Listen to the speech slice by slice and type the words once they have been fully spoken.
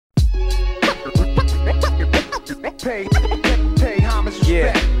Pay homage,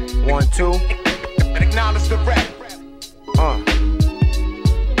 yeah. 1, 2. acknowledge the rap.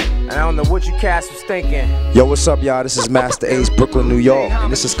 And I don't know what you cats was thinking. Yo, what's up, y'all? This is Masta Ace, Brooklyn, New York,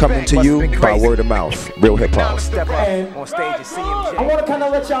 and this is coming to you by word of mouth. Real hip hop. Step up on stage and CMJ. I want to kind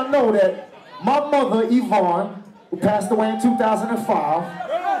of let y'all know that my mother, Yvonne, who passed away in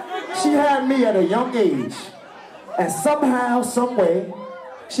 2005, she had me at a young age. And somehow, some way,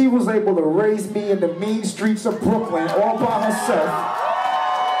 she was able to raise me in the mean streets of Brooklyn all by herself.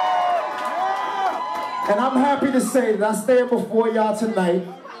 And I'm happy to say that I stand before y'all tonight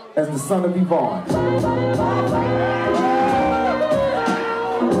as the son of Yvonne.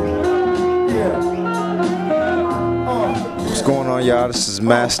 What's going on, y'all? This is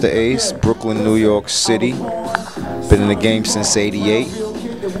Masta Ace, Brooklyn, New York City. Been in the game since '88.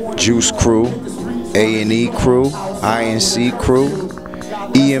 Juice Crew, A&E Crew, INC Crew,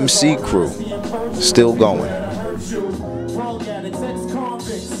 EMC Crew. Still going.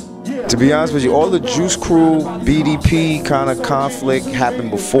 To be honest with you, all the Juice Crew, BDP kind of conflict happened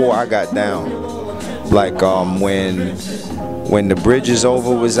before I got down. Like when The Bridge Is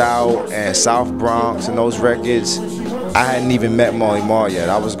Over was out and South Bronx and those records, I hadn't even met Marley Marl yet.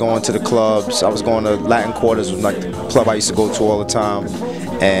 I was going to the clubs. I was going to Latin Quarters, was like the club I used to go to all the time.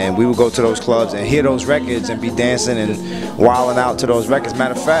 And we would go to those clubs and hear those records and be dancing and wilding out to those records.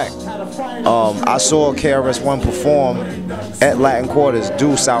 Matter of fact, I saw KRS-One perform at Latin Quarters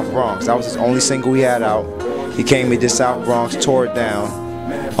do South Bronx. That was his only single he had out. He came, he did South Bronx, tore it down,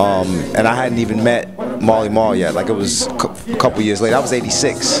 and I hadn't even met Marley Marl yet. Like, it was a couple years later. I was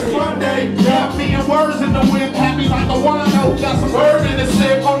 '86. One day, yeah, me and words in the wind, happy like a wino. Got some word in the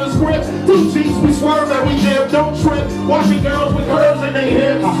slip on the script. 2 G's, we swerve and we live, don't trip. Watching girls with curves in their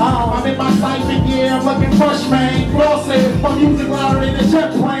hips. I'm in my siphon, yeah, I'm looking fresh, man. Flossing, my music louder than a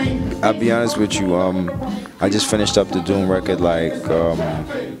jet plane. I'll be honest with you, I just finished up the Doom record like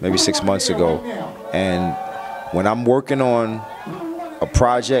maybe 6 months ago, and when I'm working on a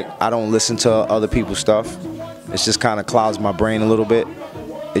project, I don't listen to other people's stuff. It just kind of clouds my brain a little bit.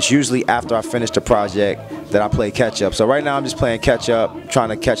 It's usually after I finish the project that I play catch up. So right now I'm just playing catch up, trying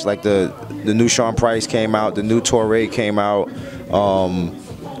to catch, like, the new Sean Price came out, the new Torre came out.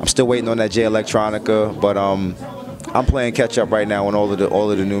 I'm still waiting on that J Electronica, but I'm playing catch up right now on all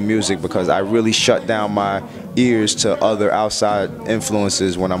of the new music because I really shut down my ears to other outside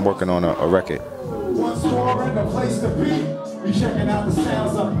influences when I'm working on a record.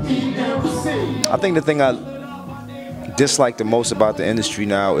 I think the thing I dislike the most about the industry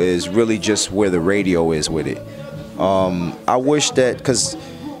now is really just where the radio is with it. I wish that, because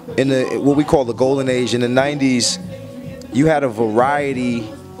in what we call the golden age, in the 90s, you had a variety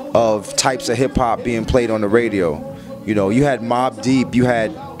of types of hip-hop being played on the radio. You know, you had Mobb Deep, you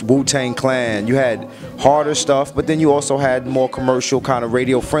had Wu-Tang Clan, you had harder stuff, but then you also had more commercial, kind of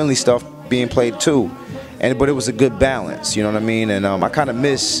radio-friendly stuff being played too. But it was a good balance, you know what I mean? And I kind of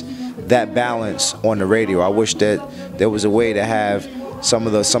miss that balance on the radio. I wish that there was a way to have some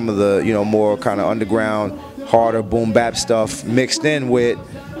of the you know, more kind of underground, harder boom bap stuff mixed in with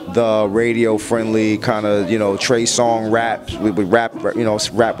the radio-friendly kind of, you know, Trey Song raps. We would rap, you know,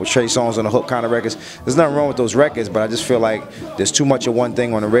 rap with Trey Songs on the hook kind of records. There's nothing wrong with those records, but I just feel like there's too much of one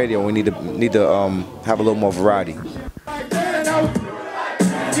thing on the radio. We need to have a little more variety.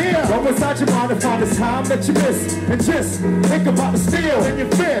 Go inside your mind and find the time that you miss. And just think about the steel in your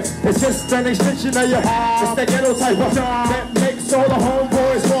fist. It's just an extension of your heart. It's that ghetto type of job that makes all the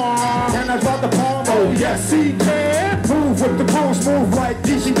homeboys warm. And I drop the palm, oh yes he can. Move with the moves, move like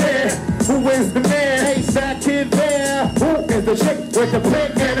DJ Bear. Who is the man? Hey, that kid there. Who is the chick with the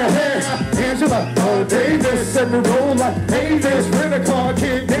pink in her hair? Angela, oh Davis, and the roll like Davis. Rent-a-car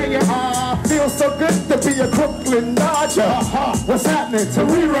kid, there you are. Feels so good to be a Brooklyn Dodger. What's happening to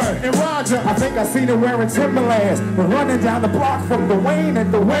Rerun and Roger? I think I seen her wearing Timberlands. We're running down the block from Dwayne,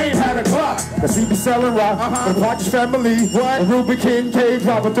 and Dwayne had a clock. Cause he be selling rock. The Partridge Family, what? Ruby King Cave,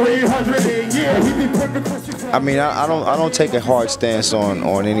 drop 300 a year. He be putting the I mean, I don't take a hard stance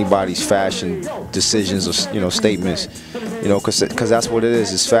on anybody's fashion decisions or, you know, statements, you know, cause that's what it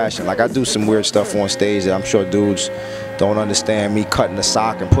is. It's fashion. Like, I do some weird stuff on stage that I'm sure dudes don't understand. Me cutting a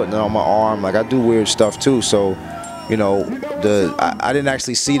sock and putting it on my arm. Like, I do weird stuff too. So, you know, I didn't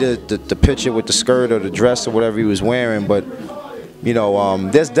actually see the picture with the skirt or the dress or whatever he was wearing, but, you know,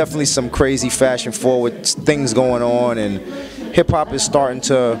 there's definitely some crazy fashion forward things going on, and hip hop is starting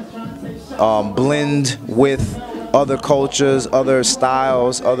to blend with other cultures, other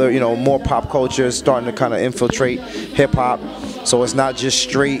styles, other, you know, more pop culture starting to kind of infiltrate hip hop. So it's not just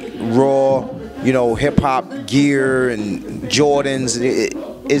straight raw, you know, hip hop gear and Jordans.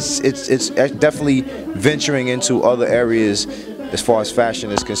 it's definitely venturing into other areas as far as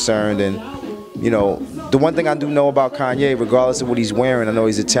fashion is concerned. And you know, the one thing I do know about Kanye, regardless of what he's wearing, I know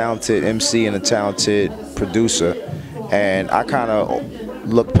he's a talented MC and a talented producer, and I kind of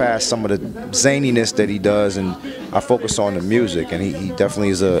look past some of the zaniness that he does, and I focus on the music, and he definitely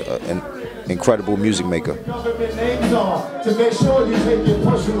is an incredible music maker.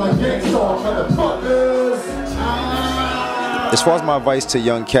 As far as my advice to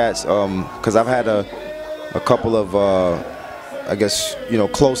young cats, because I've had a couple of I guess, you know,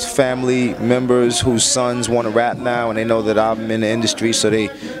 close family members whose sons want to rap now, and they know that I'm in the industry, so they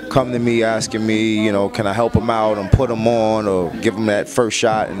come to me asking me, you know, can I help them out and put them on or give them that first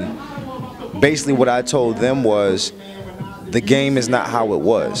shot. And basically what I told them was, the game is not how it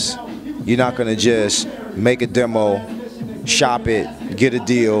was. You're not going to just make a demo, shop it, get a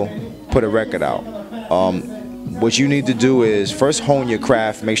deal, put a record out. What you need to do is first hone your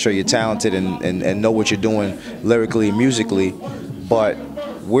craft, make sure you're talented and know what you're doing lyrically and musically. But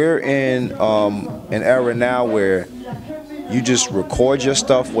we're in an era now where you just record your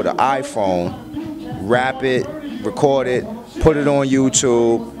stuff with an iPhone, rap it, record it, put it on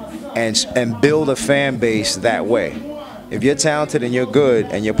YouTube, and build a fan base that way. If you're talented and you're good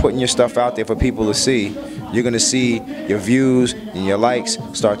and you're putting your stuff out there for people to see, you're going to see your views and your likes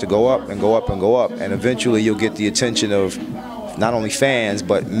start to go up and go up and go up, and eventually you'll get the attention of not only fans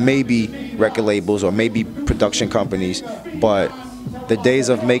but maybe record labels or maybe production companies. But the days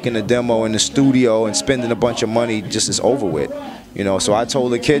of making a demo in the studio and spending a bunch of money just is over with, you know. So I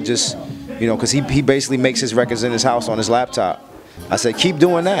told the kid, just, you know, because he basically makes his records in his house on his laptop. I said, keep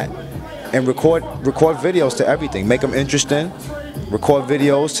doing that and record videos to everything. Make them interesting. Record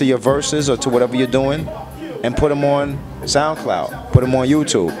videos to your verses or to whatever you're doing, and put them on SoundCloud, put them on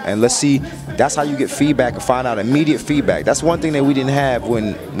YouTube, and let's see. That's how you get feedback and find out immediate feedback. That's one thing that we didn't have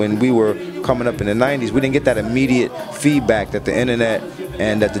when we were coming up in the 90s. We didn't get that immediate feedback that the internet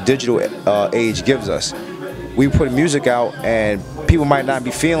and that the digital age gives us. We put music out and people might not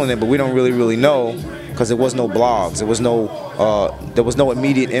be feeling it, but we don't really know, because there was no blogs, there was no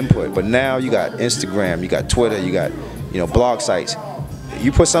immediate input. But now you got Instagram, you got Twitter, you got, you know, blog sites.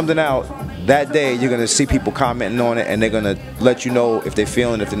 You put something out, that day you're gonna see people commenting on it, and they're gonna let you know if they're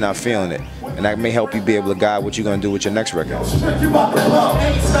feeling it, if they're not feeling it, and that may help you be able to guide what you're gonna do with your next record.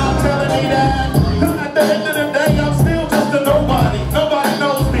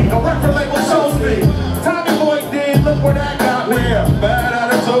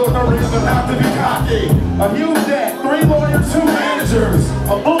 I've used that, 3 lawyers, 2 managers,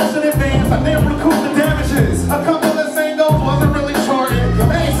 a boost in advance, I never recouped the damages. A couple of singles wasn't really charted.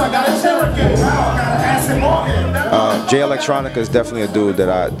 Ace, I got a Cherokee, now I got an Asset Morgan. Jay Electronica is definitely a dude that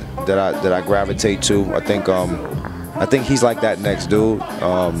I gravitate to. I think he's like that next dude,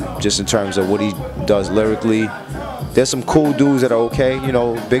 just in terms of what he does lyrically. There's some cool dudes that are okay, you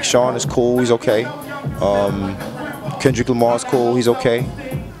know. Big Sean is cool, he's okay. Kendrick Lamar's cool, he's okay.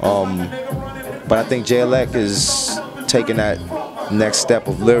 But I think J-Elect is taking that next step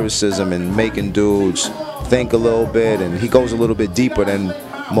of lyricism and making dudes think a little bit, and he goes a little bit deeper than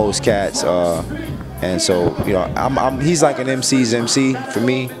most cats. And so, you know, he's like an MC's MC for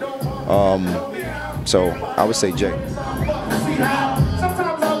me. So I would say Jay.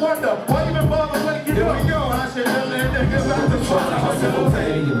 Sometimes I wonder, why you been bothering when you do?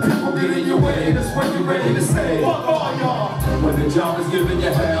 People get in your way, that's when you're ready to say. When the job is giving you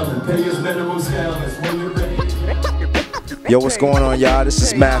hell and pay is minimum scale, that's when you're ready. Yo, what's going on, y'all? This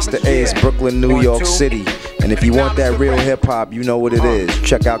is Masta Ace, Brooklyn, New York City. And if you want that real hip-hop, you know what it is.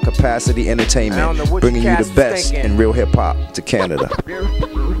 Check out Capacity Entertainment, bringing you the best in real hip-hop to Canada.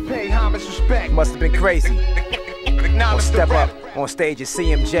 Must have been crazy. Or step up on stage at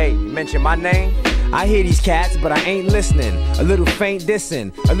CMJ, mention my name. I hear these cats, but I ain't listening. A little faint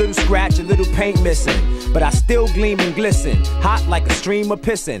dissing, a little scratch, a little paint missing. But I still gleam and glisten, hot like a stream of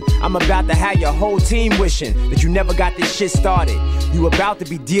pissing. I'm about to have your whole team wishing that you never got this shit started. You about to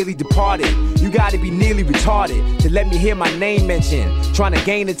be dearly departed. You gotta be nearly retarded to let me hear my name mentioned. Trying to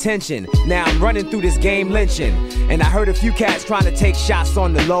gain attention, now I'm running through this game lynching. And I heard a few cats trying to take shots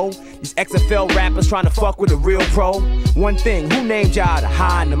on the low. These XFL rappers trying to fuck with a real pro. One thing, who named y'all the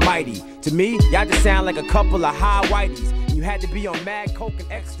high and the mighty? To me, y'all just sound like a couple of high whiteys. And you had to be on mad coke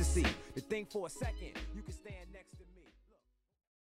and ecstasy to think for a second.